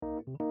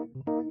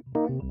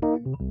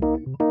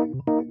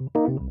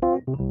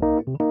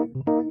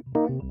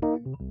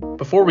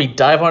Before we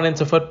dive on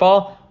into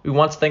football, we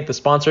want to thank the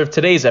sponsor of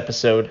today's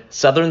episode,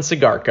 Southern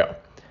Cigar Co.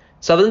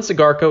 Southern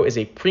Cigar Co. is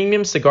a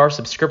premium cigar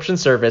subscription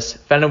service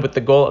founded with the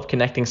goal of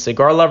connecting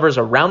cigar lovers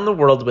around the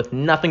world with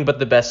nothing but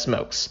the best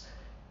smokes.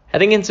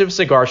 Heading into a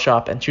cigar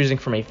shop and choosing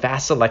from a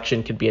vast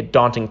selection can be a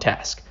daunting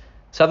task.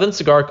 Southern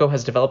Cigar Co.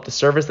 has developed a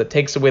service that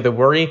takes away the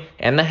worry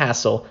and the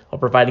hassle while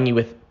providing you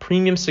with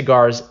premium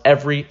cigars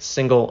every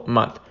single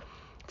month.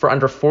 For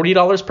under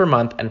 $40 per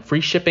month and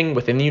free shipping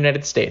within the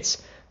United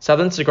States,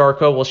 Southern Cigar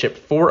Co. will ship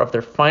 4 of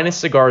their finest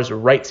cigars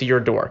right to your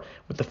door,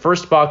 with the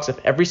first box of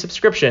every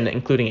subscription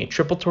including a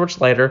triple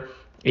torch lighter,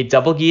 a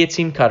double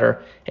guillotine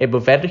cutter, a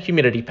Boveda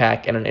humidity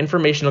pack, and an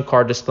informational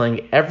card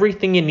displaying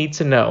everything you need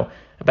to know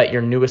about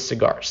your newest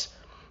cigars.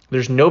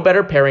 There's no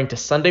better pairing to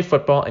Sunday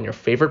football and your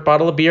favorite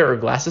bottle of beer or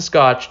glass of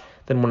scotch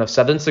than one of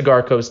Southern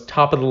Cigar Co.'s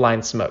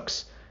top-of-the-line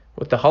smokes.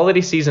 With the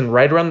holiday season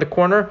right around the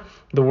corner,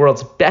 the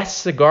world's best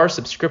cigar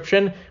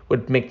subscription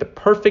would make the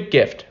perfect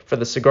gift for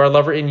the cigar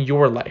lover in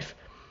your life.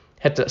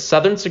 Head to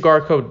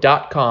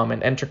southerncigarco.com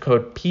and enter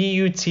code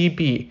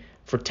PUTB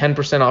for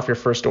 10% off your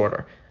first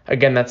order.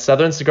 Again, that's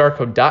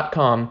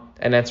southerncigarco.com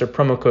and enter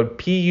promo code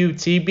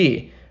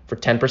PUTB for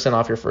 10%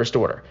 off your first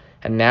order.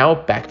 And now,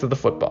 back to the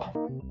football.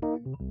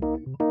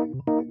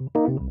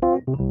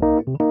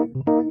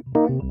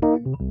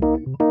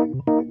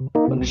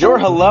 Bonjour,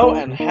 hello,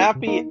 and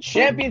happy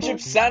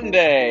Championship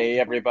Sunday,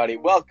 everybody.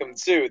 Welcome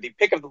to the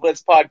Pick of the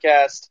Blitz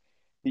podcast,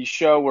 the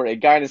show where a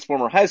guy and his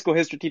former high school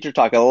history teacher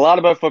talk a lot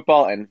about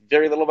football and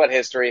very little about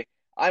history.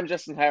 I'm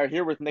Justin Hire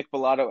here with Nick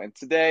Bellato, and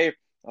today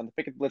on the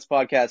Pick of the Blitz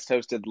podcast,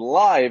 hosted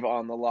live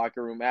on the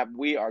Locker Room app,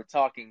 we are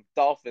talking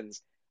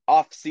Dolphins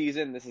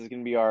off-season. This is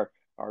going to be our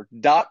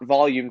DOT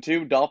Volume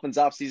 2, Dolphins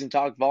off-season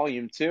talk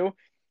Volume 2.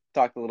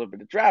 Talked a little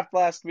bit of draft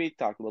last week,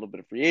 talked a little bit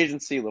of free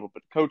agency, a little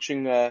bit of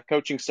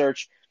coaching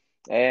search,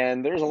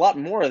 and there's a lot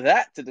more of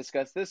that to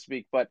discuss this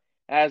week. But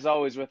as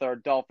always with our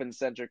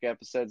Dolphin-centric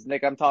episodes,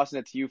 Nick, I'm tossing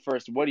it to you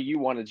first. What do you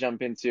want to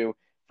jump into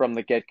from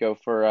the get-go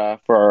for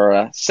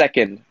our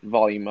second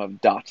volume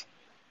of DOT?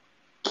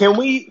 Can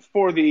we,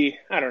 for the,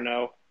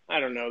 the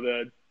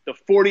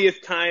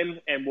 40th time,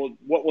 and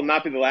what will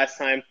not be the last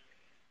time,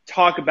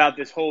 talk about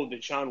this whole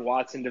Deshaun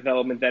Watson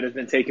development that has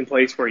been taking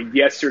place for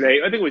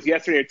yesterday? I think it was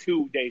yesterday or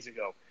 2 days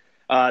ago.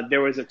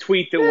 There was a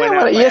tweet that went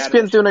out.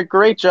 ESPN's doing a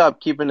great job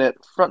keeping it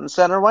front and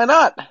center. Why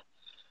not?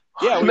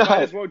 Yeah, we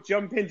might as well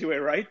jump into it,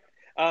 right?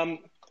 I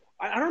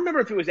don't remember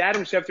if it was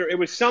Adam Schefter. It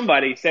was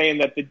somebody saying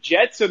that the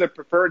Jets are the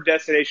preferred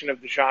destination of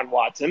Deshaun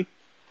Watson,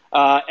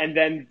 and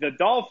then the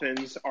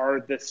Dolphins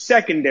are the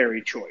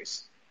secondary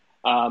choice.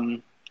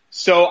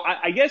 So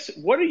I guess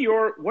what are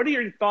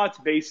your thoughts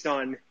based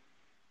on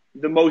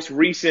the most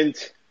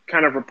recent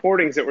kind of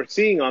reportings that we're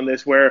seeing on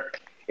this, where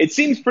it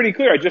seems pretty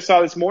clear? I just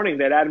saw this morning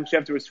that Adam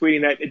Schefter was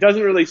tweeting that it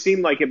doesn't really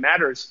seem like it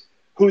matters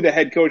who the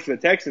head coach for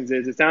the Texans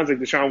is. It sounds like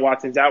Deshaun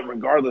Watson's out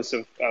regardless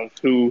of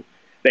who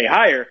they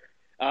hire.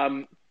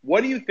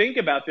 What do you think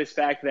about this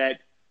fact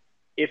that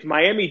if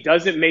Miami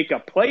doesn't make a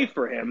play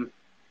for him,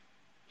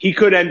 he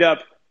could end up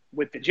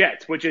with the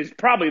Jets, which is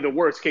probably the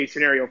worst case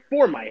scenario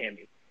for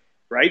Miami,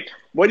 right?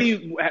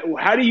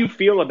 How do you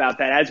feel about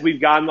that as we've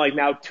gone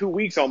now 2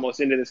 weeks almost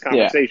into this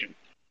conversation? Yeah.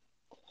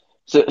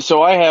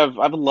 So I have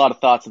a lot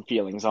of thoughts and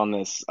feelings on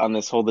this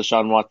whole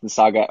Deshaun Watson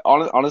saga.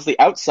 Honestly,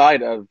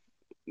 outside of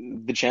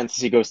the chances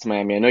he goes to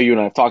Miami, I know you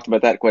and I have talked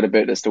about that quite a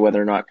bit as to whether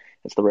or not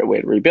it's the right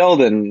way to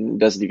rebuild, and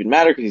does it even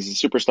matter because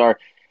he's a superstar.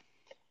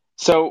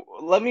 So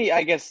let me,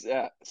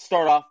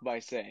 start off by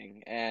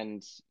saying,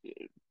 and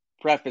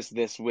preface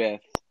this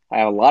with, I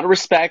have a lot of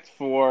respect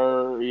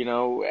for,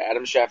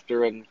 Adam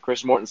Schefter and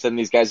Chris Mortensen.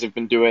 These guys have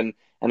been doing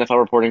NFL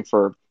reporting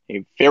for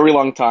a very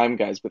long time,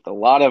 guys with a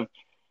lot of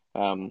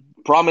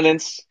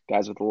prominence,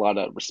 guys with a lot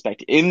of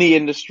respect in the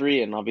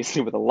industry, and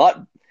obviously with a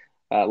lot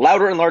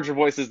louder and larger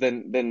voices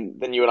than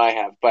you and I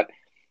have. But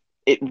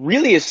it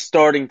really is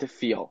starting to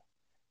feel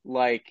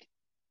like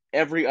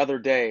every other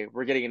day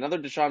we're getting another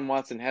Deshaun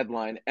Watson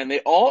headline, and they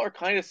all are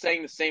kind of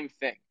saying the same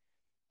thing.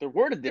 They're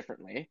worded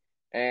differently,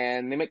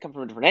 and they might come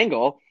from a different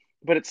angle,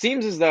 but it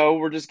seems as though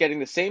we're just getting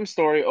the same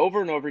story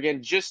over and over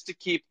again just to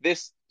keep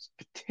this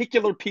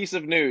particular piece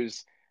of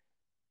news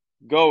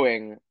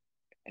going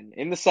and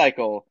in the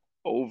cycle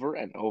over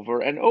and over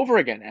and over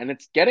again. And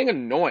it's getting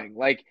annoying.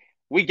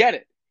 We get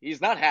it. He's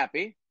not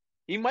happy.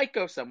 He might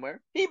go somewhere.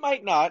 He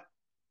might not.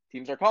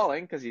 Teams are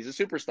calling because he's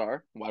a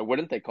superstar. Why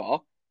wouldn't they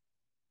call?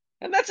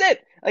 And that's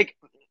it.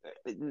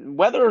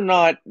 Whether or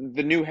not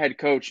the new head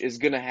coach is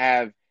going to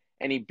have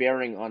any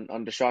bearing on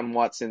Deshaun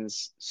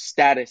Watson's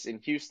status in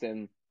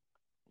Houston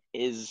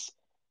is,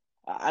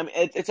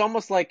 it's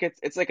almost like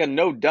it's like a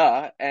no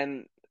duh,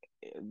 and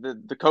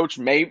the coach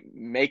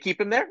may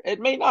keep him there. It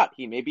may not.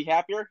 He may be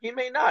happier. He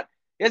may not.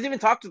 He hasn't even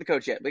talked to the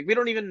coach yet. We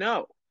don't even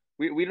know.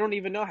 We don't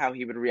even know how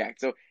he would react.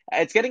 So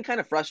it's getting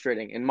kind of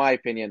frustrating, in my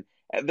opinion.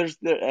 There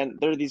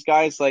are these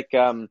guys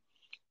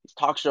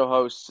talk show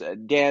hosts,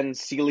 Dan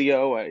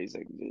Celio, he's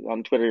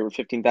on Twitter with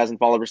 15,000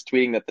 followers,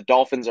 tweeting that the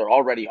Dolphins are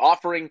already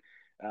offering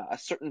a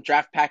certain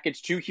draft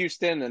package to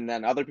Houston, and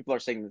then other people are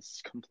saying this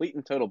is complete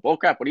and total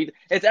bullcrap.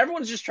 It's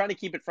everyone's just trying to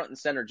keep it front and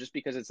center just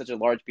because it's such a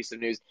large piece of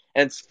news,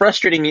 and it's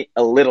frustrating me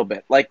a little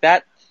bit. Like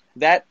that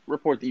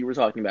report that you were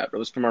talking about, it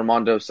was from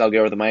Armando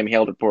Salguero, the Miami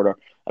Herald reporter,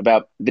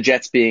 about the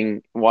Jets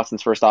being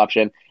Watson's first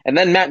option, and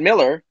then Matt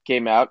Miller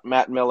came out.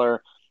 Matt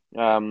Miller,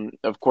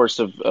 of course,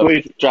 of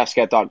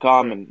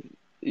DraftScout.com and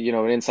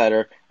an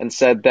insider, and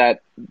said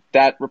that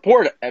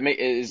report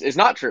is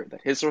not true.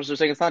 That his sources are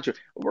saying it's not true.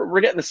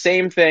 We're getting the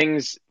same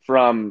things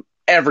from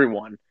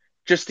everyone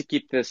just to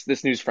keep this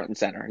news front and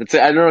center. I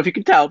don't know if you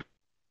can tell,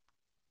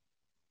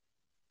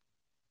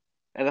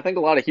 and I think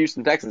a lot of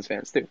Houston Texans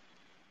fans too.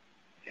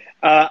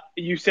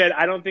 You said,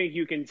 I don't think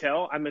you can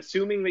tell. I'm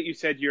assuming that you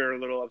said you're a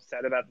little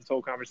upset about this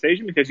whole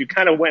conversation because you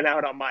kind of went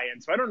out on my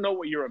end. So I don't know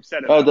what you're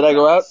upset about. Oh, did I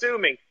go out?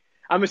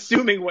 I'm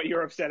assuming what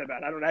you're upset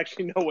about. I don't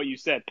actually know what you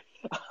said.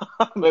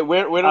 Wait,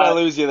 where did I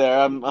lose you there?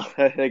 Let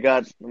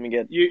me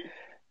get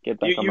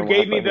back on You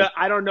gave me the,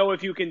 I don't know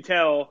if you can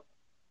tell,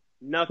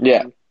 nothing,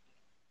 yeah,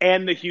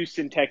 and the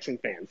Houston Texan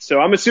fans. So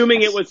I'm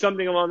assuming it was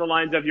something along the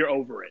lines of you're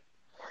over it.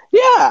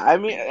 Yeah, I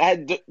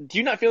mean, do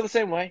you not feel the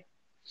same way?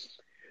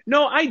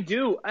 No, I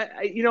do.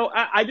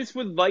 I just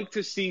would like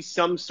to see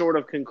some sort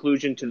of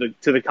conclusion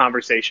to the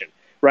conversation,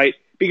 right?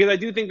 Because I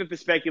do think that the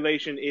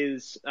speculation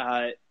is,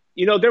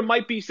 there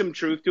might be some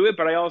truth to it,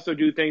 but I also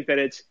do think that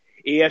it's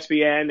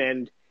ESPN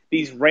and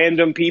these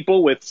random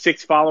people with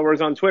 6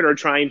 followers on Twitter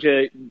trying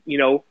to,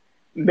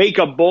 make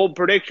a bold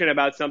prediction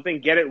about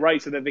something, get it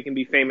right so that they can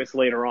be famous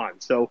later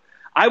on. So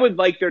I would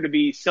like there to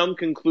be some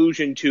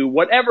conclusion to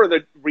whatever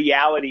the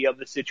reality of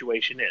the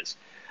situation is.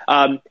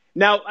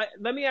 Now,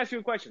 let me ask you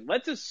a question.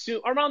 Let's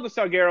assume Armando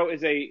Salguero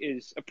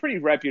is a pretty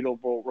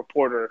reputable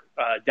reporter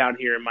down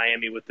here in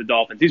Miami with the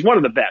Dolphins. He's one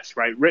of the best,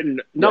 right? Written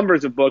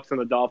numbers of books on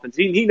the Dolphins.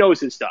 He knows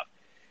his stuff.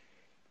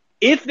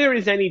 If there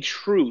is any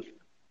truth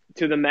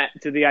to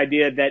the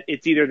idea that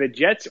it's either the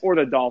Jets or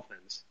the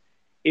Dolphins,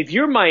 if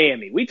you're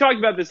Miami, we talked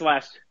about this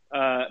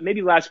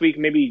maybe last week,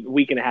 maybe a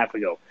week and a half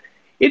ago.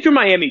 If you're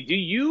Miami,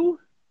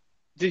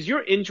 does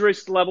your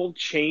interest level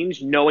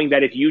change knowing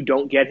that if you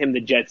don't get him,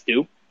 the Jets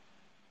do?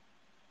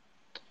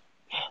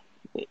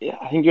 Yeah,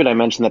 I think you and I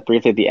mentioned that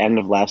briefly at the end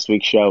of last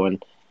week's show,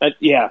 and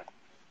we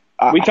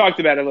talked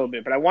about it a little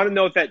bit, but I want to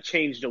know if that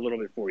changed a little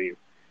bit for you.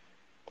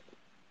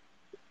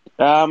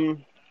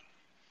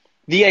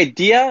 The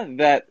idea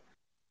that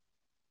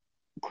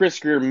Chris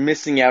Grier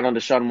missing out on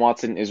Deshaun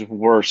Watson is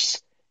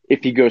worse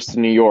if he goes to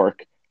New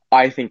York,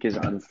 I think is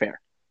unfair,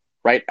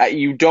 right?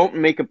 You don't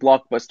make a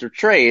blockbuster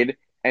trade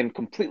and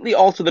completely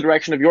alter the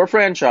direction of your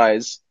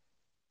franchise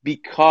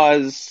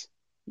because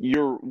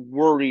you're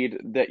worried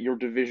that your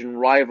division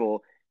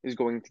rival is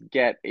going to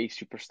get a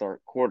superstar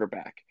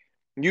quarterback.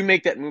 You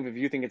make that move if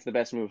you think it's the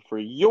best move for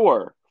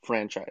your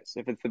franchise,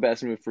 if it's the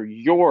best move for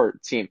your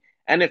team.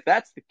 And if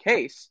that's the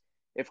case,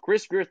 if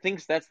Chris Grier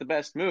thinks that's the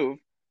best move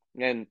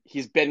and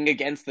he's betting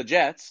against the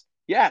Jets,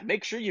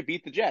 make sure you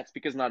beat the Jets,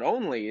 because not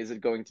only is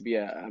it going to be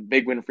a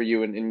big win for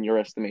you in your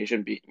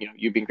estimation,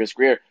 you being Chris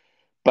Grier,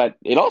 but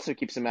it also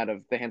keeps him out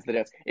of the hands of the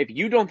Jets. If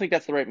you don't think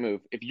that's the right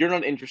move, if you're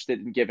not interested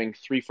in giving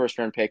 3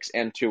 first-round picks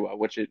and Tua,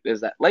 which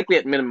is that likely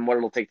at minimum what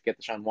it'll take to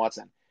get Deshaun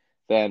Watson,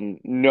 then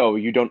no,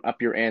 you don't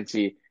up your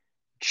ante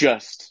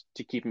just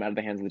to keep him out of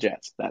the hands of the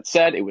Jets. That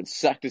said, it would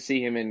suck to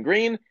see him in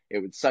green. It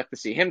would suck to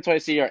see him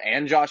twice a year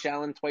and Josh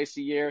Allen twice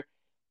a year.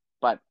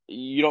 But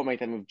you don't make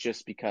that move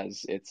just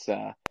because it's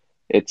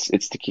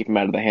to keep him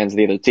out of the hands of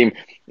the other team.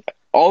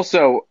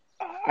 Also,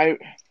 I'm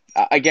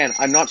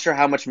not sure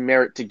how much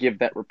merit to give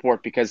that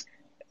report, because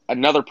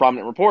another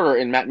prominent reporter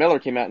in Matt Miller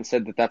came out and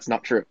said that that's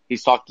not true.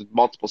 He's talked to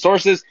multiple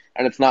sources,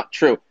 and it's not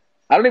true.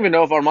 I don't even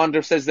know if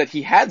Armando says that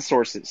he had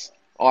sources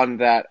on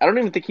that. I don't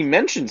even think he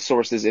mentioned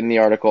sources in the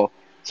article.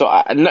 So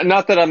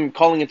not that I'm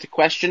calling into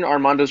question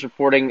Armando's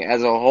reporting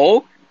as a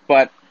whole,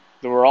 but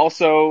there were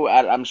also,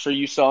 I'm sure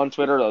you saw on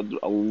Twitter,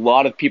 a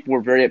lot of people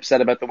were very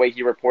upset about the way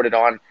he reported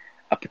on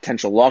a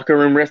potential locker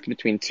room rift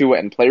between Tua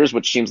and players,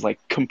 which seems like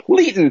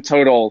complete and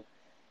total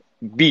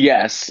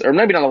BS. Or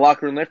maybe not a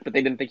locker room rift, but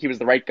they didn't think he was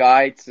the right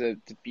guy to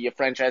be a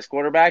franchise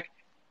quarterback.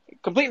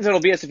 Complete and total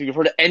BS if you've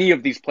heard any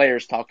of these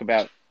players talk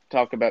about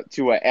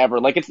Tua ever.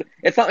 Like,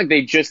 it's not like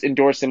they just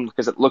endorse him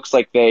because it looks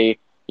like they,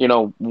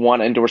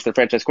 want to endorse their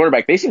franchise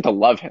quarterback. They seem to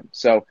love him.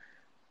 So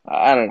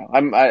I don't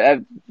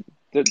know.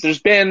 There's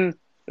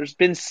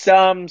been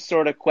some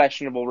sort of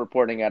questionable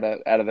reporting out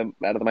of the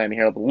Miami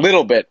Herald a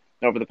little bit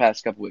over the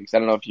past couple weeks. I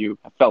don't know if you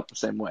have felt the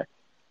same way.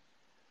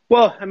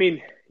 Well, I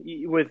mean,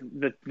 with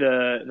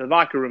the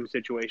locker room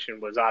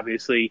situation was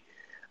obviously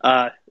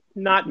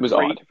not great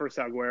odd for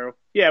Salguero.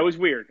 Yeah, it was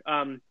weird.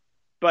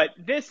 But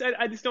this,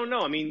 I just don't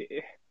know. I mean,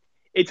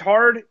 it's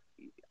hard.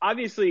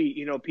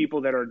 Obviously,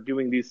 people that are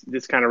doing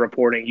this kind of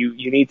reporting,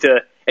 you need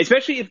to,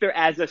 especially if they're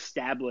as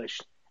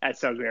established as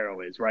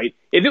Salguero is, right?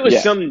 If it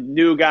was some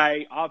new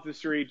guy off the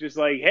street, just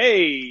like,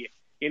 hey,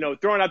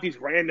 throwing out these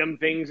random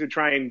things to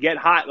try and get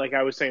hot, like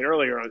I was saying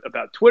earlier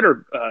about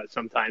Twitter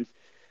sometimes,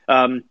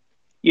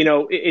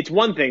 it's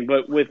one thing.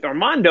 But with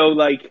Armando,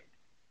 like,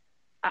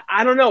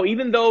 I don't know.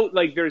 Even though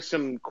like there's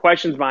some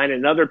questions behind it,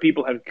 and other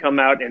people have come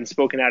out and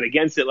spoken out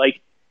against it,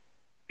 like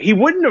he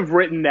wouldn't have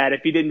written that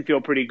if he didn't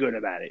feel pretty good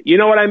about it. You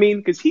know what I mean?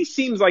 Because he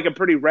seems like a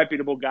pretty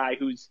reputable guy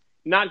who's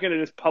not going to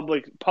just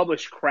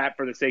publish crap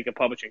for the sake of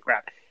publishing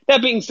crap.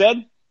 That being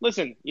said,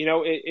 listen,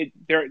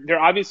 there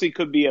obviously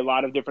could be a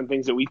lot of different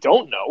things that we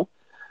don't know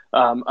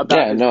about.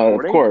 Yeah, no,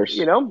 reporting, of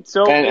course.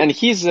 So and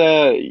he's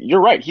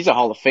you're right. He's a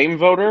Hall of Fame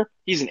voter.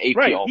 He's an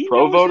AP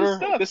All-Pro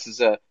voter. This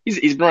is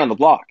he's been around the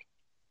block.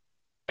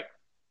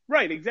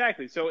 Right,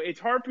 exactly. So it's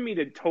hard for me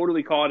to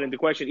totally call it into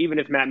question, even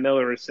if Matt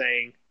Miller is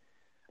saying,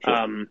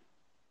 sure.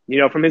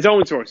 From his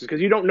own sources,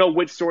 because you don't know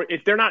which source.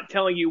 If they're not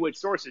telling you which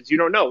sources, you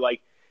don't know.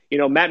 Like,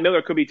 Matt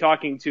Miller could be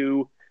talking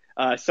to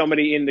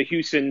somebody in the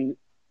Houston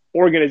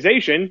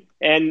organization,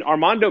 and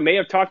Armando may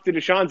have talked to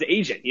Deshaun's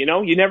agent.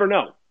 You never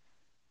know.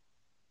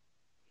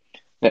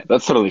 Yeah,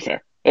 that's totally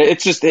fair.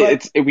 It's just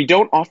we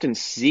don't often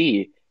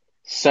see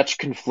such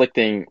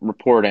conflicting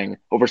reporting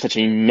over such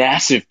a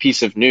massive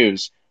piece of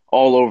news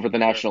all over the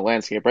national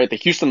landscape, right? The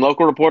Houston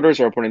local reporters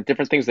are reporting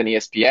different things than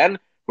ESPN,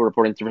 who are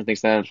reporting different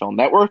things than NFL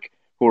Network,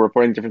 who are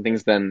reporting different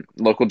things than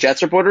local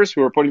Jets reporters,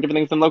 who are reporting different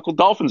things than local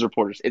Dolphins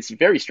reporters. It's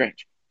very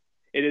strange.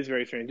 It is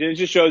very strange. It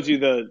just shows you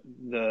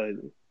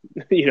the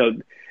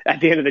at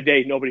the end of the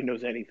day, nobody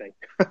knows anything.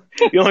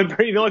 the only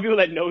people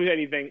that knows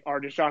anything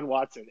are Deshaun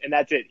Watson, and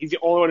that's it. He's the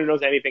only one who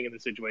knows anything in the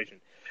situation.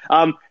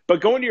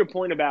 But going to your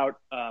point about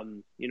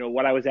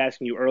what I was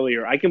asking you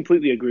earlier, I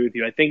completely agree with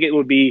you. I think it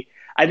would be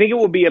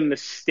a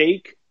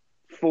mistake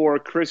for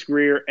Chris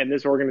Grier and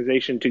this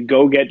organization to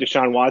go get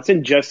Deshaun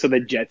Watson just so the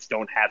Jets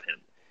don't have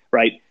him,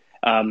 right?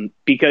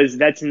 Because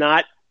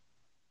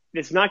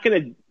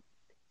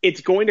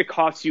it's going to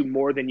cost you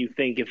more than you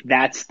think if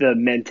that's the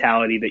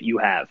mentality that you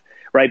have,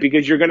 right?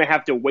 Because you're going to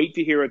have to wait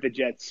to hear what the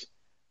Jets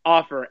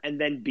offer and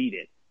then beat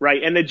it,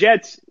 right? And the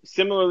Jets,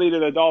 similarly to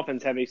the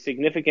Dolphins, have a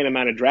significant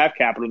amount of draft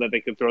capital that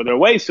they could throw their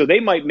way, so they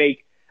might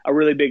make a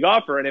really big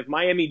offer. And if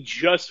Miami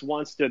just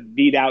wants to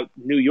beat out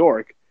New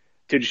York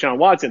to Deshaun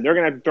Watson, they're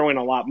going to have to throw in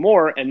a lot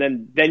more, and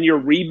then your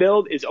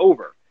rebuild is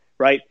over,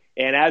 right?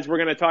 And as we're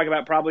going to talk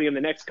about probably in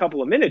the next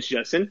couple of minutes,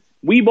 Justin,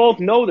 we both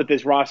know that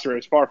this roster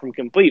is far from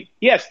complete.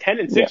 Yes,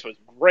 10-6 was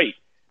great,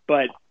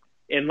 but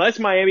unless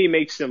Miami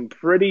makes some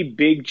pretty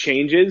big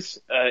changes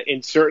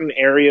in certain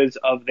areas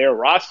of their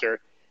roster,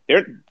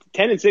 their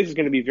 10-6 is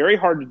going to be very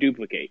hard to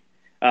duplicate.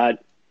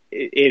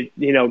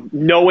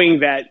 Knowing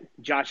that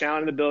Josh Allen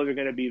and the Bills are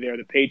going to be there,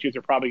 the Patriots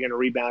are probably going to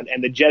rebound,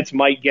 and the Jets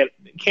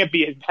can't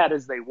be as bad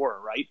as they were,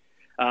 right?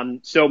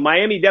 So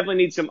Miami definitely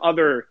needs some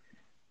other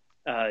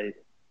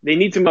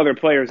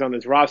players on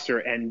this roster,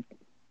 and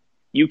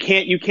you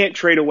can't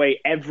trade away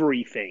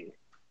everything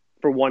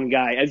for one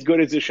guy, as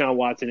good as Deshaun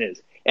Watson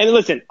is. And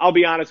listen, I'll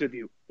be honest with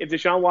you. If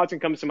Deshaun Watson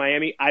comes to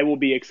Miami, I will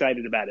be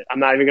excited about it. I'm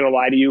not even going to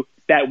lie to you.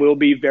 That will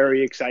be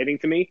very exciting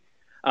to me.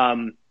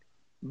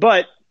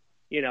 But,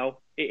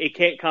 it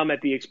can't come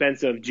at the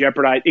expense of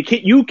jeopardize.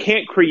 You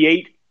can't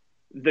create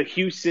the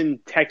Houston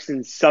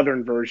Texans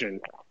Southern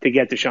version to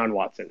get Deshaun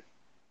Watson.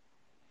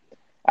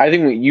 I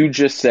think what you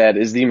just said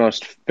is the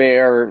most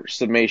fair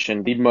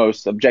summation, the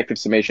most objective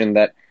summation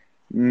that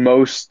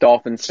most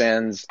Dolphins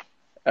fans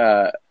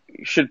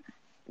should,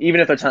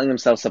 even if they're telling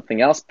themselves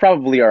something else,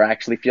 probably are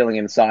actually feeling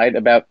inside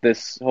about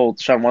this whole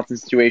Deshaun Watson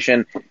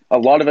situation. A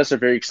lot of us are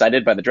very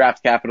excited by the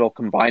draft capital,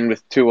 combined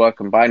with Tua,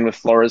 combined with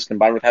Flores,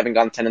 combined with having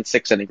gone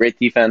 10-6 and a great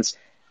defense,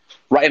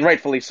 right, and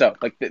rightfully so.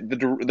 Like the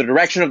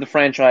direction of the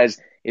franchise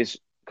is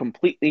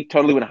completely,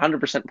 totally,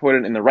 100%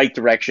 pointed in the right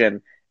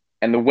direction.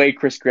 And the way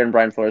Chris Grier and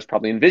Brian Flores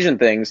probably envision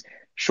things,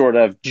 short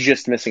of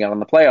just missing out on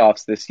the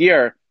playoffs this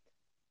year.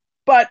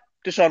 But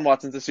Deshaun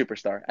Watson's a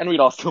superstar, and we'd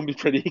all still be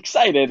pretty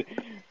excited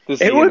to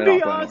see him. It would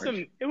be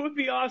awesome. It would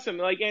be awesome.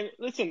 And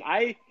listen,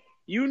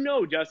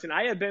 Justin,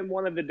 I have been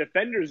one of the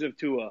defenders of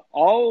Tua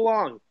all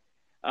along,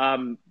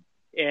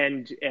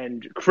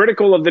 and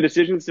critical of the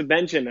decisions to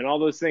bench him and all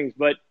those things.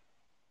 But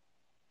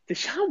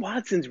Deshaun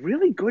Watson's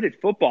really good at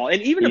football,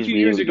 and even a few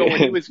years ago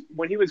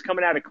when he was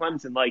coming out of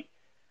Clemson,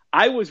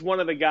 I was one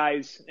of the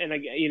guys, and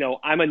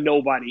I'm a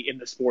nobody in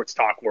the sports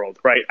talk world,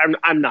 right?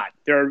 I'm not.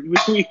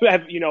 We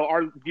have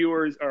our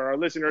viewers or our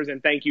listeners,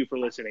 and thank you for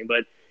listening.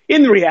 But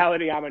in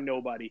reality, I'm a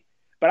nobody.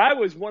 But I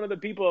was one of the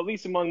people, at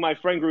least among my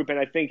friend group, and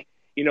I think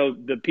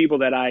the people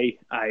that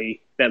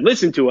that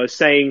listen to us,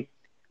 saying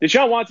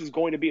Deshaun Watson is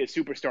going to be a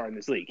superstar in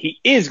this league. He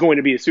is going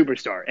to be a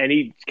superstar, and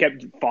he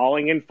kept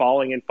falling and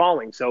falling and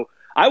falling. So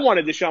I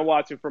wanted Deshaun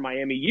Watson for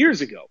Miami years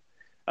ago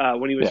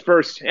when he was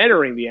first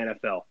entering the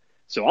NFL.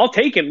 So I'll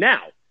take him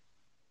now.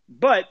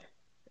 But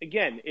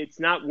again, it's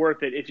not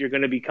worth it if you're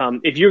going to be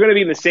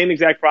in the same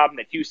exact problem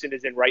that Houston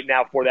is in right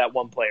now for that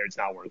one player. It's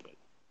not worth it.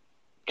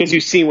 Because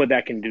you've seen what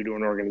that can do to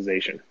an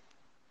organization.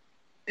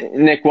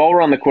 Nick, while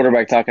we're on the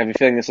quarterback talk, I have a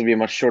feeling this will be a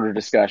much shorter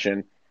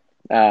discussion.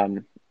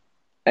 And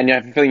I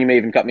have a feeling you may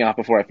even cut me off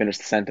before I finish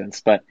the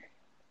sentence. But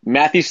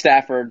Matthew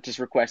Stafford just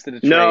requested a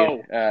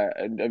trade,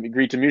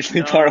 agreed to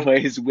mutually part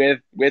ways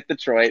with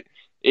Detroit.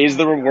 Is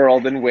the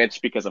world in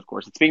which, because of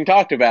course it's being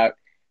talked about,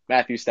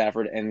 Matthew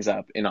Stafford ends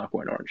up in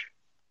Aqua and Orange?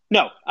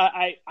 No,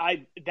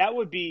 that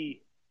would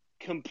be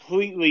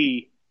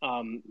completely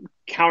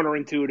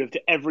counterintuitive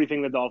to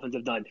everything the Dolphins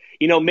have done.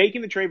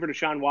 Making the trade for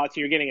Deshaun Watson,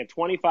 you're getting a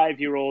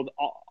 25-year-old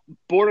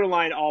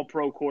borderline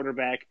all-pro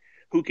quarterback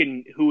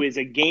who is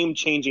a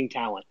game-changing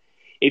talent.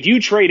 If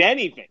you trade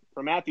anything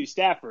for Matthew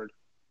Stafford,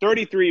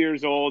 33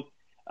 years old,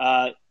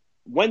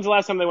 when's the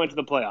last time they went to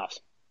the playoffs?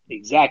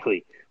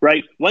 Exactly.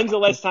 Right? When's the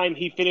last time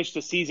he finished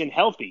the season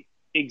healthy?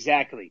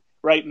 Exactly.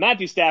 Right?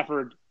 Matthew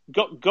Stafford,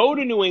 go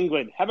to New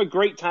England. Have a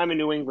great time in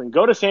New England.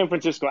 Go to San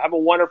Francisco. Have a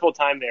wonderful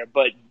time there.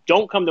 But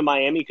don't come to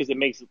Miami because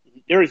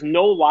there is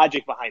no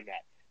logic behind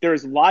that. There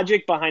is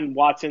logic behind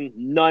Watson,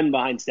 none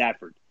behind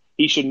Stafford.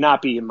 He should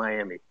not be in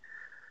Miami.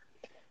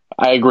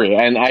 I agree.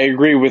 And I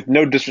agree with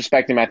no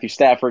disrespect to Matthew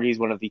Stafford. He's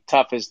one of the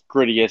toughest,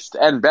 grittiest,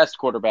 and best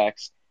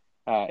quarterbacks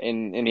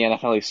in the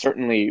NFL. He's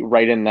certainly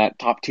right in that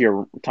top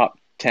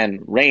 10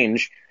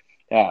 range.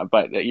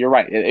 But you're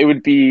right. It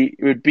would be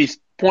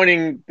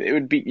pointing. It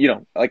would be,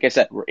 like I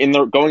said, we're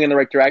going in the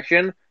right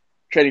direction.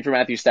 Trading for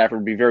Matthew Stafford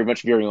would be very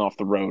much veering off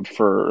the road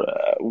for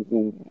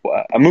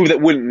a move that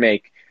wouldn't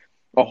make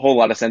a whole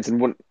lot of sense and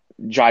wouldn't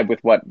jibe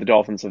with what the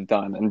Dolphins have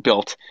done and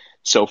built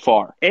so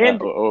far.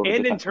 And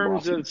in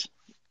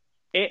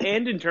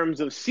terms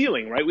of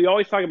ceiling, right? We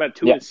always talk about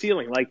Tua's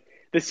ceiling. Like,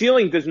 the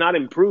ceiling does not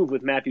improve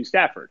with Matthew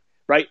Stafford,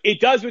 right? It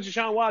does with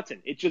Deshaun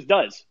Watson. It just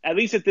does. At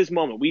least at this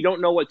moment. We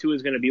don't know what Tua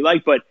is going to be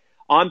like, but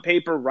on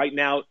paper right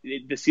now,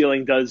 the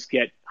ceiling does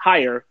get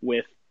higher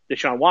with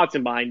Deshaun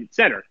Watson behind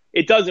center.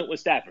 It doesn't with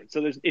Stafford.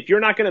 So if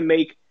you're not going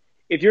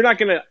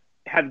to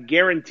have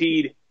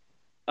guaranteed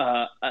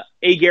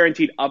a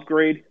guaranteed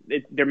upgrade,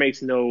 it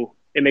makes no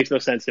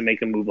sense to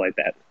make a move like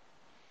that.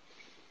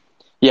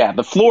 Yeah,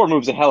 the floor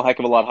moves a heck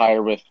of a lot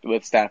higher with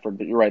Stafford,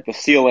 but you're right. The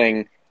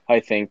ceiling,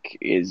 I think,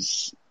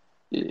 is,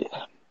 and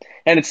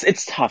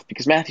it's tough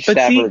because Matthew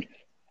Stafford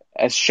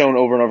has shown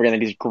over and over again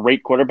that he's a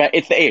great quarterback.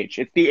 It's the age.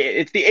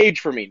 It's the age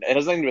for me. It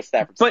has nothing to do with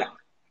Stafford. But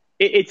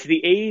it's the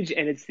age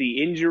and it's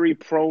the injury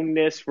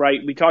proneness, right?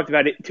 We talked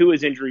about it to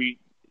his injury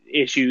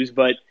issues,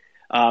 but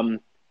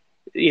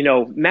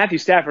Matthew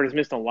Stafford has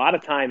missed a lot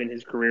of time in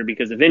his career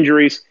because of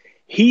injuries.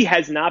 He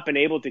has not been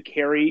able to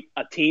carry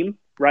a team,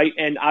 right?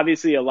 And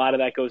obviously a lot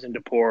of that goes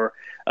into poor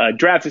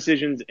draft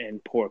decisions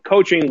and poor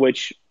coaching,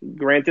 which,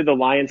 granted, the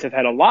Lions have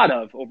had a lot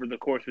of over the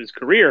course of his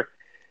career.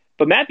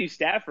 But Matthew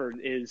Stafford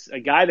is a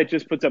guy that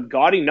just puts up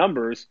gaudy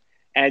numbers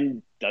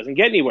and doesn't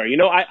get anywhere.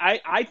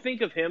 I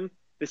think of him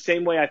the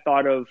same way I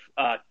thought of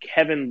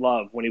Kevin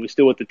Love when he was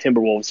still with the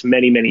Timberwolves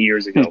many, many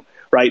years ago,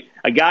 right?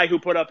 A guy who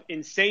put up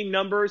insane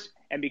numbers,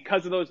 and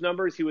because of those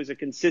numbers, he was a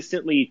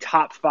consistently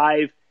top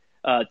 5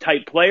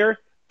 type player,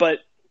 but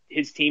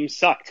his team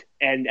sucked.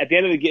 And at the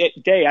end of the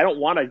day, I don't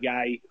want a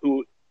guy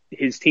who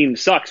his team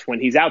sucks when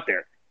he's out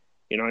there.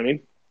 You know what I mean?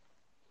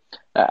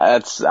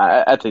 That's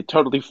a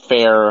totally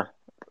fair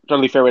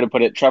way to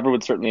put it. Trevor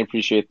would certainly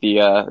appreciate the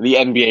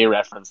NBA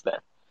reference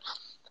there,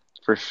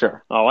 for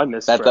sure. Oh, I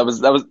missed that.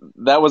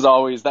 That was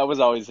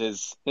always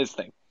his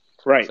thing.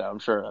 Right. So I'm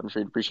sure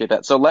you'd appreciate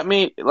that. So let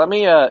me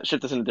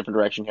shift this in a different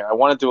direction here. I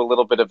want to do a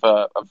little bit of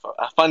a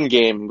fun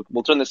game.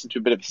 We'll turn this into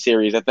a bit of a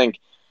series. I think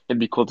it'd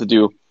be cool to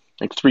do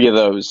like three of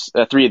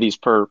these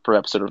per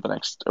episode over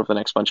the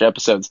next bunch of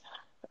episodes.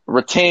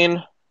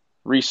 Retain,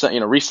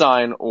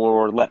 resign,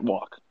 or let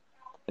walk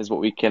is what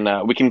we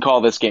can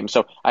call this game.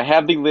 So I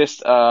have the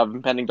list of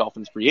impending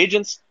Dolphins free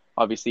agents.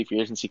 Obviously,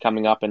 free agency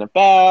coming up in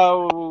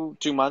about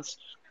 2 months,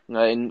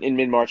 in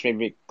mid-March,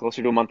 maybe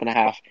closer to a month and a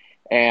half.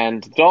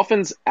 And the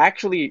Dolphins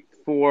actually,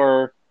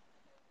 for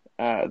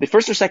the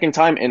first or second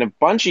time in a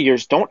bunch of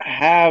years, don't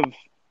have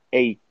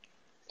a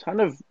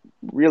ton of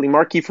really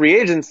marquee free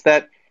agents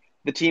that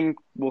the team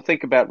will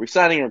think about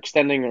re-signing or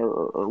extending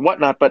or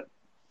whatnot. But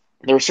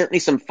there are certainly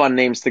some fun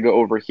names to go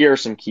over here,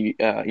 some key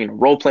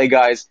role play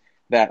guys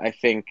that I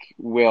think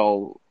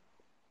will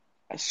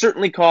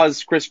certainly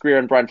cause Chris Grier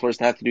and Brian Flores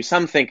to have to do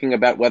some thinking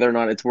about whether or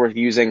not it's worth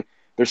using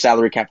their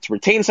salary cap to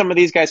retain some of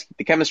these guys, keep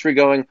the chemistry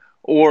going,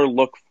 or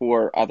look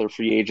for other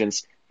free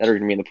agents that are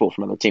going to be in the pool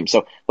from other teams.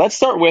 So let's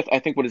start with, I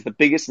think, what is the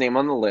biggest name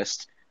on the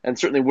list, and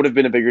certainly would have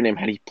been a bigger name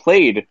had he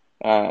played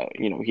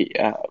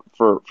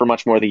for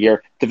much more of the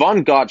year.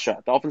 Davon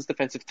Godchaux, Dolphins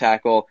defensive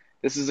tackle.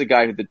 This is a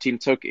guy who the team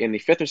took in the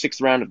 5th or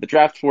 6th round of the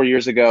draft 4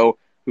 years ago,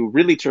 who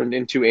really turned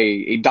into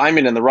a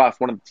diamond in the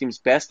rough, one of the team's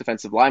best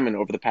defensive linemen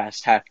over the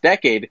past half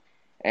decade,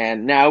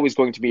 and now is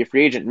going to be a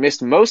free agent.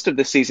 Missed most of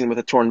the season with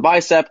a torn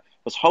bicep,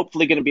 was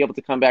hopefully going to be able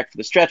to come back for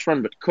the stretch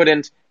run, but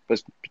couldn't,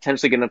 was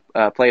potentially going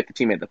to play if the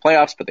team made the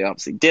playoffs, but they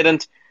obviously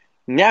didn't.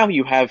 Now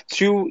you have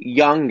 2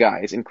 young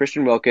guys in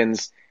Christian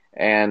Wilkins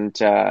and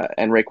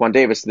Raekwon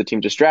Davis, the team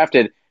just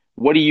drafted.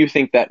 What do you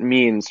think that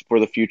means for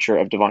the future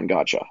of Davon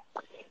Godchaux?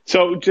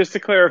 So just to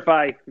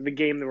clarify the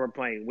game that we're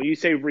playing, when you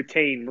say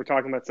retain, we're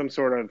talking about some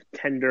sort of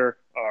tender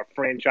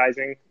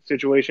franchising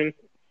situation?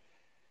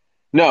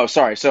 No,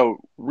 sorry. So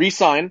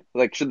re-sign,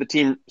 like should the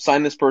team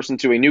sign this person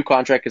to a new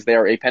contract because they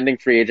are a pending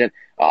free agent?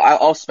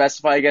 I'll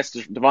specify, I guess,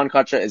 Davon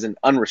Godchaux is an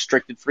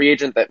unrestricted free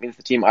agent. That means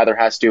the team either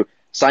has to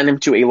sign him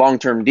to a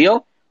long-term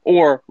deal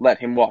or let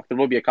him walk. There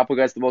will be a couple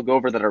guys that will go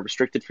over that are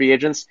restricted free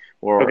agents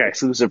or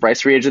exclusive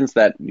rights free agents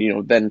that,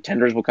 then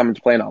tenders will come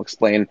into play, and I'll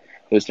explain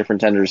those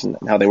different tenders and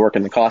how they work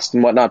and the cost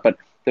and whatnot. But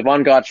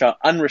Davon Godchaux,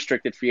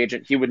 unrestricted free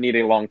agent, he would need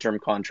a long-term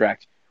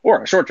contract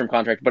or a short-term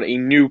contract, but a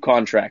new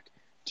contract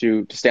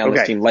to stay on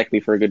this team, likely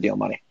for a good deal of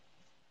money.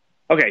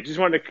 Okay, just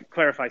wanted to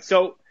clarify.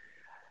 So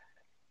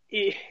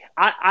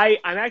I'm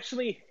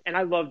actually, and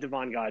I love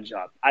Davon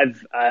Godchaux.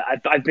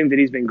 I think that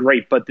he's been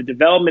great, but the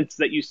developments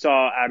that you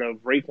saw out of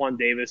Raekwon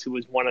Davis, who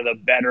was one of the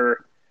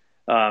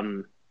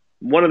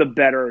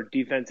better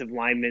defensive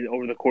linemen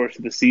over the course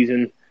of the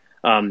season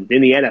in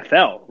the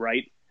NFL,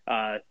 right?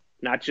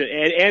 Not just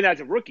and as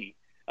a rookie,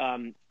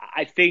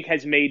 I think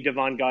has made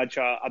Davon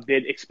Godchaux a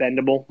bit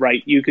expendable,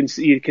 right? You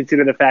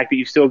consider the fact that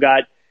you still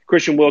got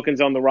Christian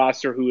Wilkins on the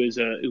roster, who's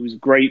a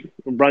great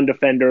run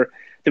defender.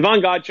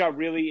 Davon Godchaux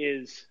really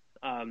is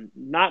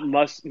not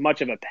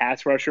much of a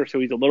pass rusher, so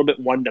he's a little bit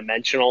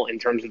one-dimensional in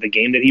terms of the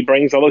game that he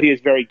brings, although he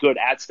is very good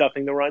at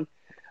stuffing the run.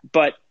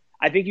 But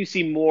I think you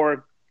see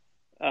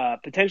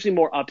potentially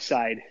more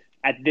upside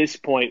at this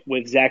point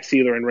with Zach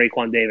Sieler and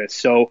Raekwon Davis.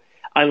 So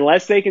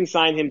unless they can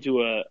sign him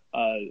to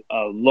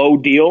a low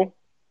deal,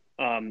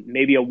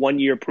 maybe a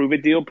 1-year prove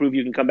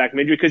you can come back from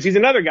injury, because he's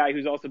another guy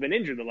who's also been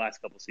injured the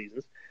last couple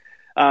seasons.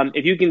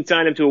 If you can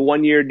sign him to a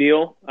 1-year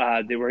deal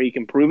where he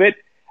can prove it,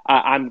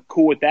 I'm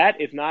cool with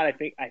that. If not, I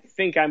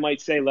think I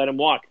might say let him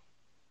walk.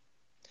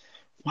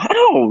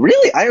 Wow,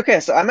 really?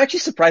 So I'm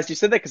actually surprised you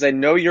said that, because I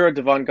know you're a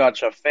Davon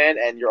Godchaux fan,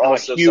 and you're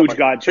also a huge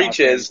someone who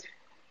preaches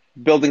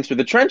building through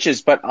the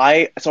trenches. But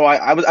I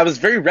was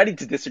very ready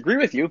to disagree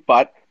with you,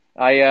 but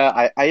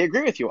I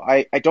agree with you.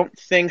 I don't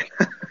think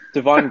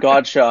Davon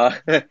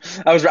Godchaux.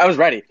 I was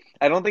ready.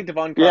 I don't think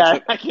Davon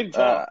Godchaux, I can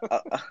tell.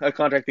 A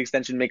contract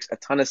extension makes a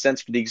ton of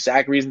sense for the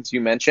exact reasons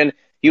you mentioned.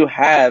 You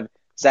have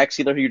Zach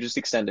Sieler, who you just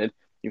extended.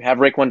 You have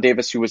Raekwon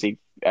Davis, who was a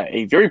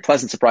very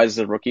pleasant surprise as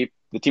a rookie,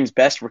 the team's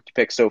best rookie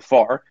pick so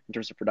far in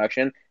terms of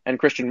production, and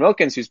Christian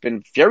Wilkins, who's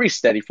been very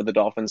steady for the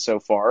Dolphins so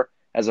far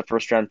as a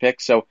first-round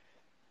pick. So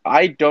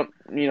I don't,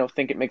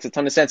 think it makes a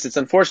ton of sense. It's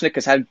unfortunate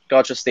because had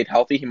Godchaux stayed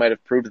healthy, he might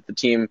have proved that the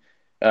team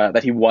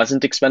that he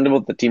wasn't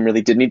expendable. The team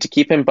really did need to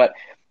keep him, but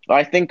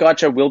I think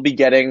Godchaux will be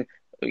getting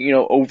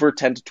over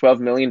 $10 to $12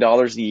 million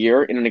a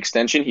year in an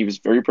extension. He was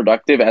very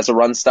productive as a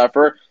run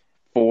stuffer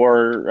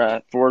for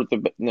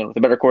the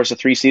better course of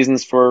 3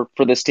 seasons for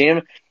this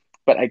team.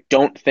 But I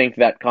don't think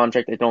that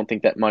contract, I don't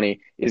think that money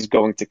is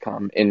going to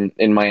come in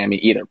Miami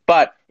either.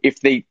 But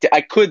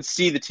I could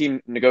see the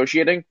team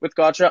negotiating with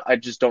Godchaux. I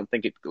just don't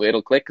think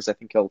it'll click, because I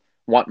think he'll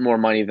want more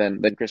money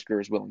than Chris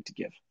Grier is willing to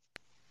give.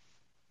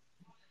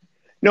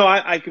 No,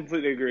 I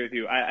completely agree with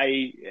you.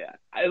 I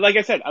like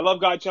I said, I love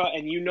Godchaux,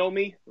 and you know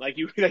me, like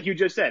you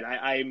just said,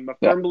 I'm a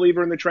firm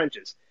believer in the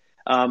trenches.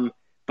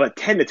 But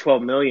 10 to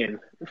 12 million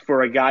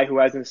for a guy who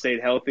hasn't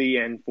stayed healthy,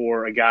 and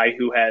for a guy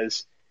who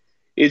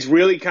is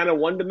really kind of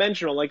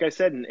one-dimensional, like I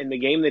said, in the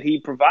game that he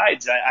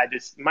provides,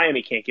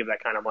 Miami can't give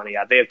that kind of money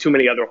out. They have too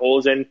many other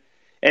holes in,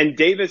 and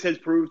Davis has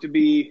proved to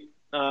be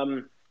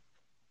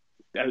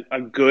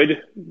a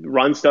good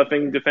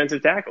run-stuffing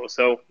defensive tackle.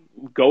 So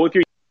go with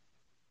your.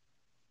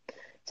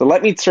 So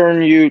let me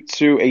turn you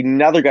to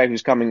another guy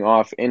who's coming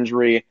off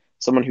injury,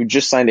 someone who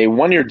just signed a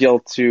 1-year deal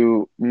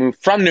to move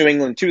from New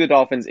England to the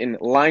Dolphins in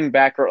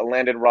linebacker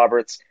Elandon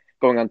Roberts,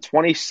 going on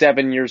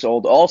 27 years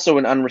old, also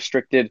an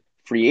unrestricted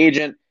free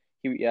agent.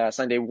 He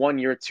signed a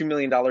 1-year, $2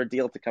 million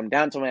deal to come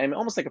down to Miami,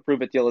 almost like a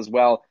prove-it deal as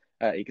well,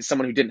 because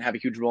someone who didn't have a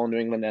huge role in New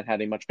England and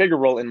had a much bigger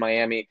role in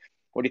Miami.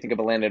 What do you think of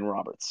Elandon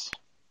Roberts?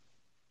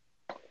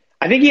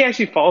 I think he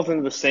actually falls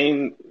into the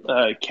same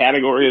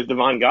category as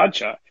Davon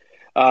Godchaux.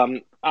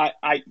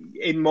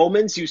 In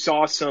moments you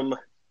saw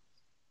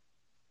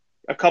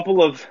a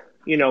couple of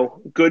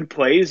good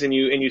plays, and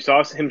you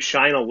saw him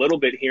shine a little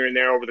bit here and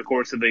there over the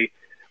course of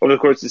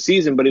the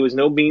season, but he was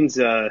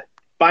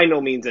by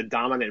no means a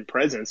dominant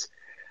presence.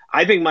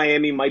 I think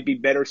Miami might be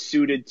better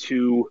suited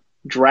to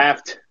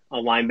draft a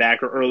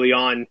linebacker early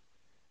on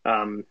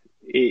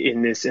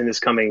in this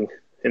coming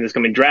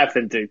draft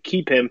than to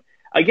keep him,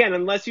 again,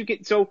 unless you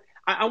get. So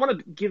I want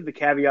to give the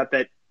caveat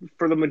that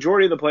for the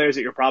majority of the players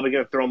that you're probably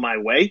going to throw my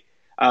way,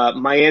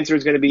 my answer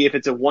is going to be, if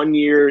it's a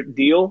 1-year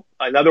deal,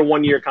 another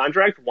 1-year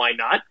contract, why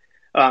not?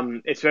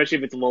 Especially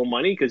if it's low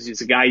money, because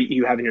it's a guy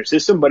you have in your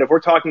system. But if we're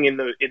talking in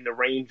the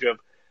range of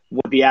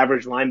what the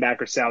average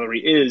linebacker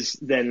salary is,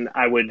 then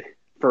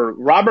for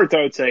Roberts,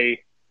 I would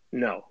say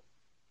no.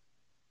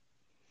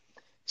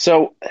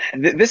 So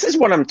this is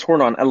what I'm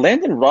torn on.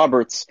 Elandon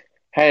Roberts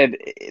had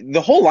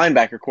the whole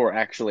linebacker core,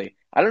 actually.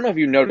 I don't know if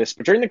you noticed,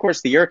 but during the course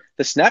of the year,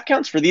 the snap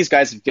counts for these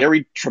guys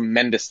varied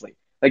tremendously.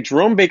 Like,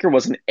 Jerome Baker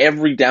was an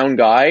every down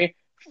guy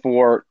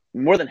for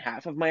more than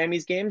half of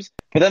Miami's games,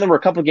 but then there were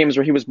a couple of games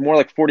where he was more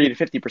like 40 to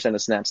 50%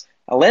 of snaps.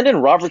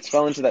 Elandon Roberts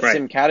fell into that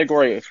same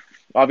category,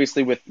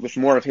 obviously with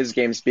more of his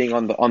games being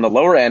on the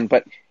lower end.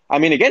 But I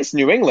mean, against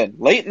New England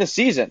late in the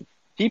season,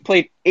 he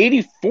played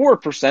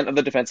 84% of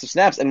the defensive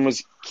snaps and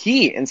was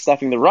key in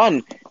stuffing the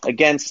run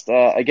against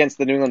the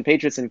New England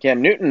Patriots and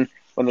Cam Newton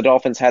when the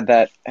Dolphins had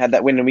that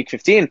win in Week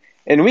 15.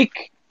 In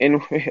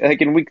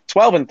in week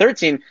 12 and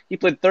 13, he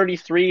played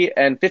 33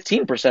 and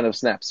 15% of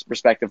snaps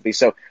respectively.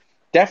 So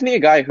definitely a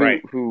guy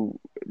who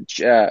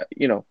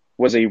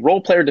was a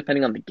role player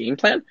depending on the game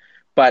plan,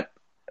 but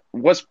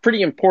was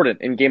pretty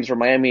important in games where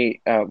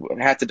Miami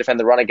had to defend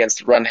the run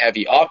against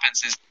run-heavy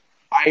offenses.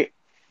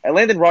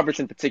 Landon Roberts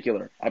in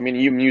particular, I mean,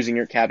 you using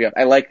your caveat,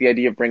 I like the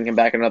idea of bringing him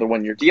back another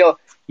one-year deal.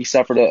 He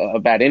suffered a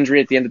bad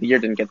injury at the end of the year,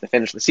 didn't get to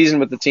finish the season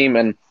with the team,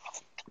 and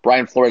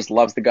Brian Flores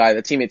loves the guy.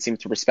 The teammates seem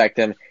to respect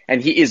him,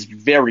 and he is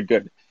very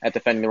good at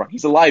defending the run.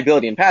 He's a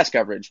liability in pass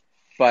coverage,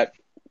 but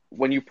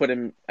when you put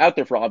him out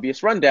there for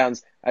obvious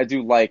rundowns, I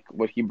do like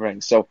what he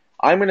brings. So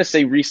I'm going to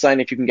say re-sign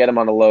if you can get him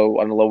on a low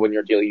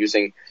one-year deal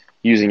using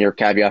your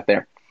caveat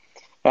there.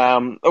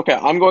 Okay,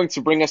 I'm going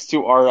to bring us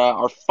to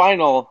our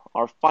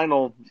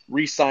final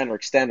re-sign or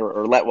extend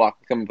or let walk.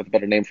 Come up with a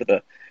better name for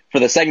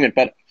the segment,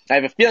 but I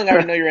have a feeling I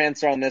already know your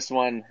answer on this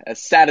one.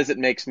 As sad as it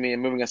makes me,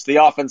 and moving us to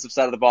the offensive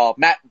side of the ball,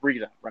 Matt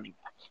Breida, running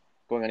back,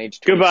 going on age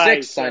 26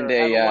 Goodbye,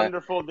 Sunday. Have a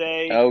wonderful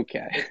day.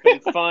 Okay, it's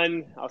been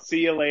fun. I'll see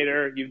you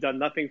later. You've done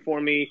nothing for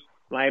me.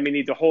 Miami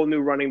needs a whole new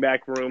running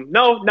back room.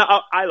 No,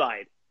 I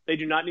lied. They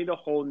do not need a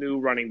whole new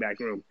running back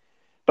room.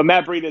 But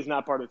Matt Breida is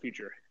not part of the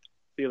future.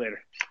 See you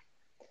later.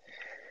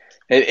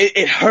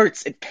 It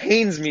hurts. It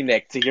pains me,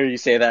 Nick, to hear you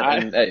say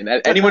that. And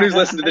anyone who's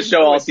listened to the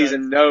show all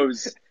season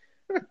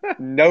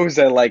knows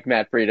I like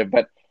Matt Breida.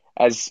 But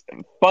as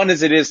fun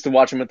as it is to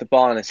watch him with the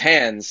ball in his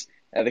hands,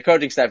 the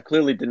coaching staff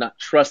clearly did not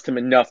trust him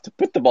enough to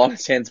put the ball in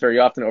his hands very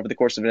often over the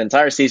course of an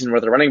entire season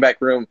where the running back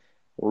room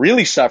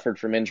really suffered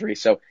from injury.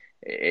 So,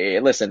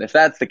 listen, if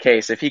that's the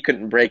case, if he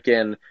couldn't break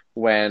in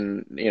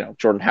when,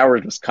 Jordan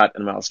Howard was cut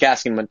and Myles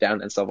Gaskin went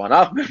down and Salvon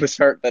Ahmed was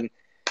hurt, then,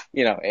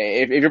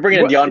 if you're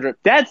bringing in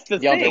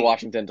DeAndre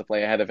Washington to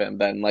play ahead of him,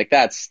 then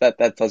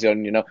that tells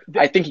you,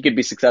 I think he could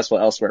be successful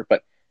elsewhere,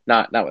 but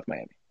not with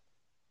Miami.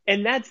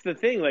 And that's the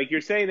thing. Like, you're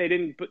saying they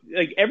didn't put,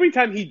 every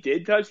time he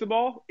did touch the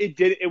ball,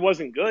 it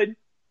wasn't good,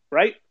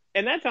 right?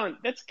 And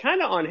that's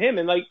kind of on him.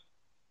 And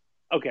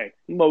okay,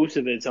 most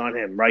of it's on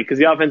him, right? Because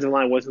the offensive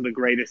line wasn't the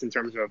greatest in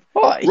terms of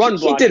run blocking.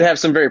 He did have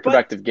some very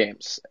productive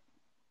games.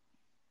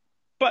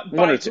 But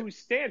by whose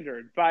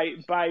standard? By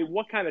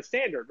what kind of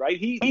standard, right?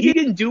 He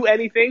didn't do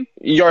anything.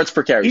 Yards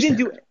per carry. He didn't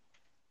do.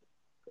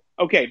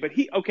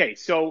 Okay,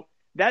 so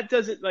that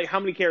doesn't how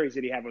many carries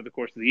did he have over the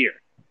course of the year?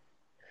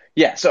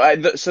 Yeah,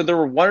 so there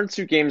were one or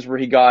two games where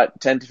he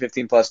got 10 to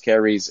 15 plus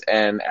carries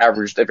and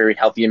averaged a very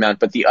healthy amount,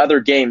 but the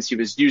other games he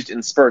was used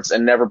in spurts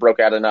and never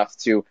broke out enough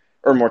to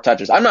earn more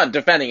touches. I'm not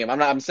defending him.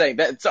 I'm saying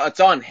that it's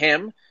on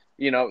him,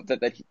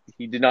 that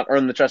he did not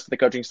earn the trust of the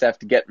coaching staff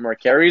to get more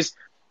carries.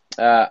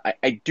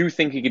 I do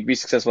think he could be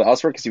successful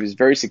elsewhere because he was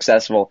very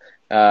successful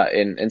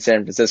in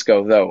San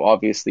Francisco, though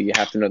obviously you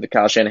have to know that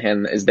Kyle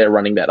Shanahan is there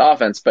running that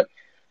offense, but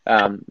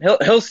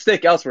he'll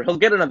stick elsewhere. He'll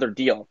get another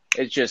deal.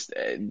 It's just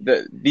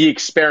the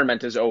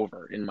experiment is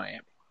over in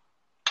Miami.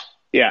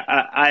 Yeah,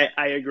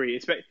 I agree.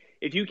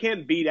 If you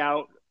can't beat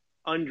out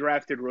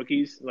undrafted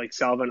rookies like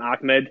Salvon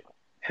Ahmed,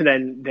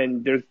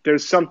 then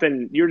there's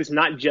something, you're just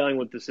not gelling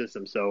with the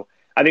system. So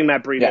I think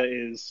Matt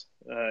Breida is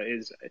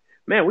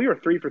man, we were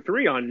 3 for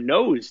 3 on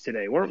nose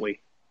today, weren't we?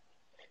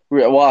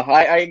 Well,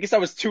 I guess I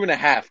was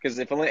 2.5 because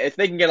if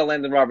they can get a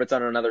Landon Roberts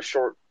on another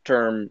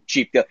short-term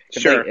cheap deal,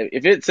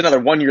 if it's another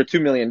 1 year,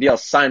 $2 million deal,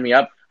 sign me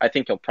up. I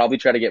think he'll probably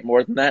try to get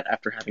more than that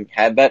after having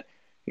had that,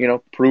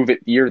 prove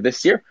it year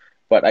this year.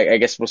 But I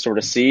guess we'll sort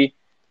of see.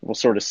 We'll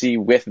sort of see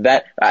with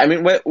that. I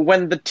mean,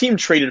 when the team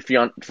traded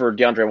for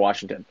DeAndre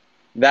Washington,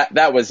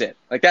 that was it.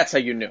 That's how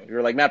you knew. You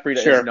were like, Matt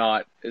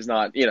Breida is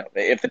not.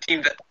 If the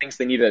team thinks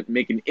they need to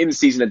make an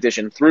in-season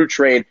addition through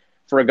trade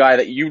for a guy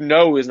that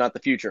is not the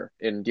future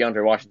in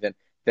DeAndre Washington,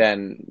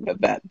 then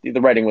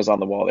the writing was on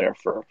the wall there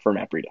for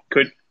Matt Breida.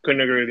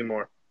 Couldn't agree with you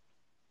more.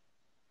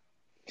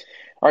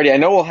 Alrighty, I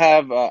know we'll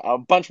have a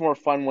bunch more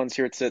fun ones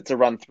here to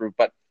run through,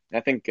 but I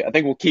think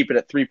we'll keep it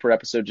at 3 per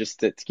episode just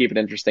to keep it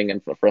interesting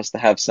and for us to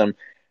have some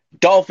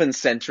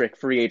Dolphin-centric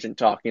free agent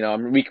talk.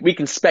 We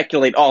can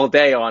speculate all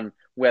day on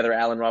whether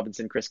Allen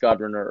Robinson, Chris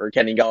Godwin, or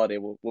Kenny Golladay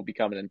will be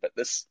coming in, but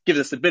this gives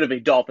us a bit of a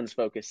Dolphins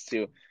focus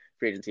to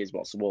free agency as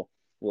well. So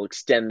we'll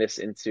extend this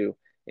into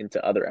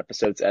other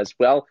episodes as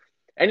well.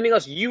 Anything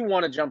else you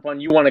want to jump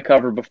on, you want to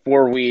cover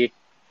before we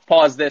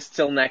pause this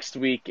till next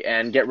week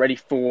and get ready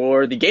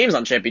for the games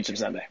on Championship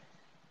Sunday?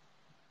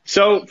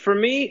 So for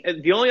me,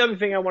 the only other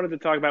thing I wanted to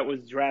talk about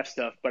was draft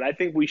stuff, but I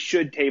think we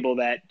should table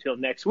that till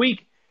next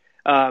week.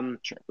 Sure.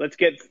 Let's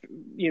get,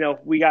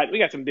 we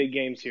got some big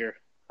games here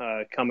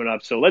coming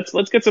up. So let's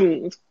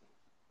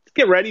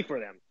get ready for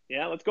them.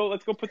 Yeah, let's go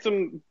put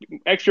some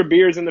extra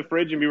beers in the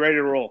fridge and be ready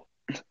to roll.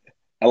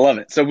 I love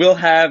it. So we'll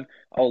have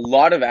a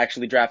lot of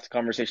actually draft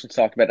conversations to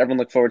talk about. Everyone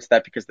look forward to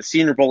that because the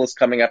Senior Bowl is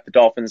coming up. The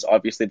Dolphins,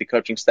 obviously, the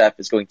coaching staff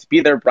is going to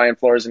be there. Brian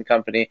Flores and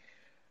company.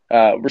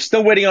 We're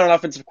still waiting on an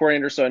offensive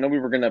coordinator, so I know we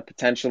were going to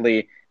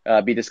potentially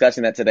be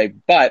discussing that today,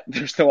 but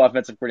there's no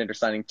offensive coordinator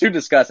signing to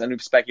discuss, and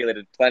we've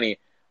speculated plenty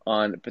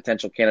on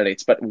potential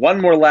candidates. But one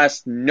more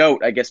last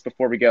note, I guess,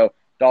 before we go.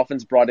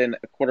 Dolphins brought in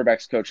a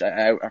quarterbacks coach.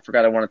 I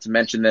forgot I wanted to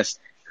mention this,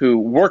 who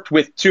worked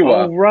with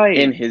Tua right.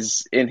 in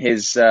his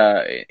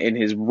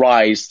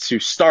rise to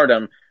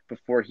stardom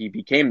before he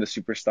became the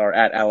superstar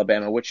at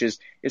Alabama, which is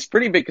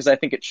pretty big because I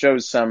think it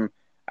shows some.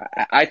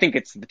 I think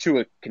it's the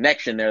Tua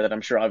connection there that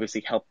I'm sure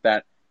obviously helped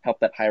that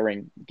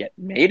hiring get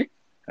made.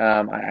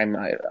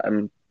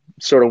 I'm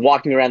sort of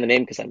walking around the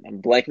name because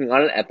I'm blanking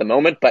on it at the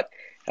moment, but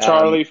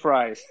Charlie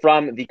Frye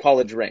from the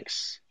college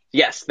ranks.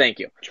 Yes, thank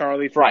you,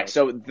 Charlie Frye. Right.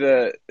 So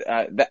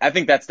I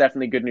think that's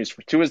definitely good news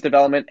for Tua's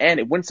development,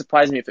 and it wouldn't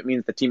surprise me if it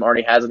means the team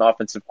already has an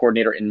offensive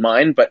coordinator in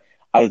mind, but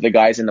either the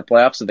guy's in the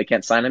playoffs so they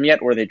can't sign him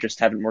yet, or they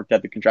just haven't worked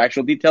out the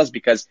contractual details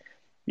because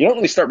you don't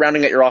really start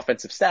rounding out your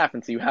offensive staff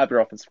until you have your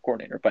offensive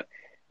coordinator. But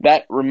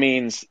that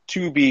remains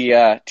to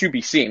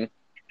be seen,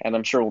 and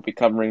I'm sure we'll be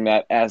covering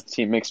that as the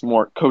team makes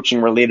more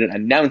coaching-related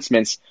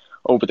announcements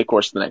over the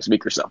course of the next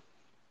week or so.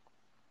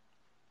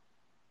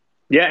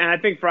 Yeah, and I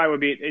think Frye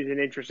is an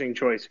interesting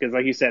choice because,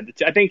 like you said,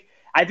 I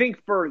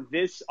think for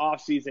this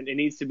offseason, it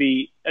needs to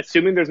be,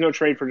 assuming there's no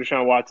trade for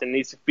Deshaun Watson, it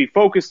needs to be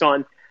focused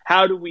on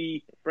how do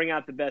we bring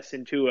out the best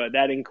in Tua.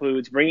 That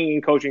includes bringing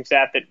in coaching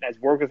staff that has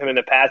worked with him in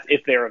the past,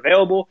 if they're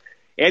available,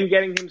 and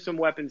getting him some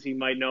weapons he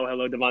might know.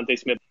 Hello, Devontae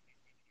Smith.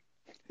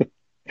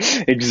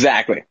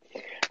 Exactly.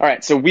 All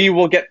right, so we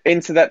will get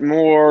into that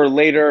more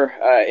later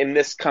in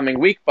this coming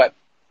week, but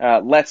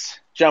let's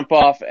jump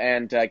off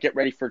and get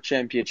ready for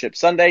Championship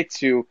Sunday.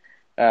 To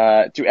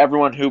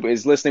everyone who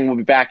is listening, we'll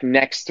be back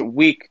next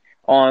week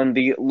on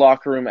the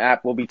Locker Room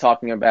app. We'll be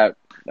talking about,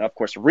 of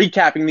course,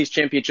 recapping these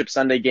Championship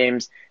Sunday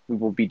games. We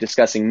will be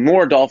discussing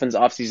more Dolphins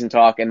offseason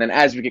talk. And then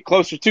as we get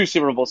closer to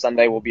Super Bowl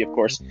Sunday, we'll be, of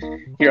course,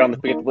 here on the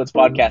Quick Hit the Blitz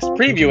podcast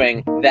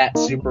previewing that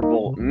Super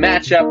Bowl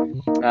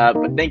matchup.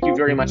 But thank you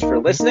very much for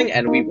listening,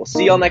 and we will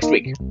see y'all next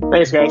week.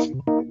 Thanks, guys.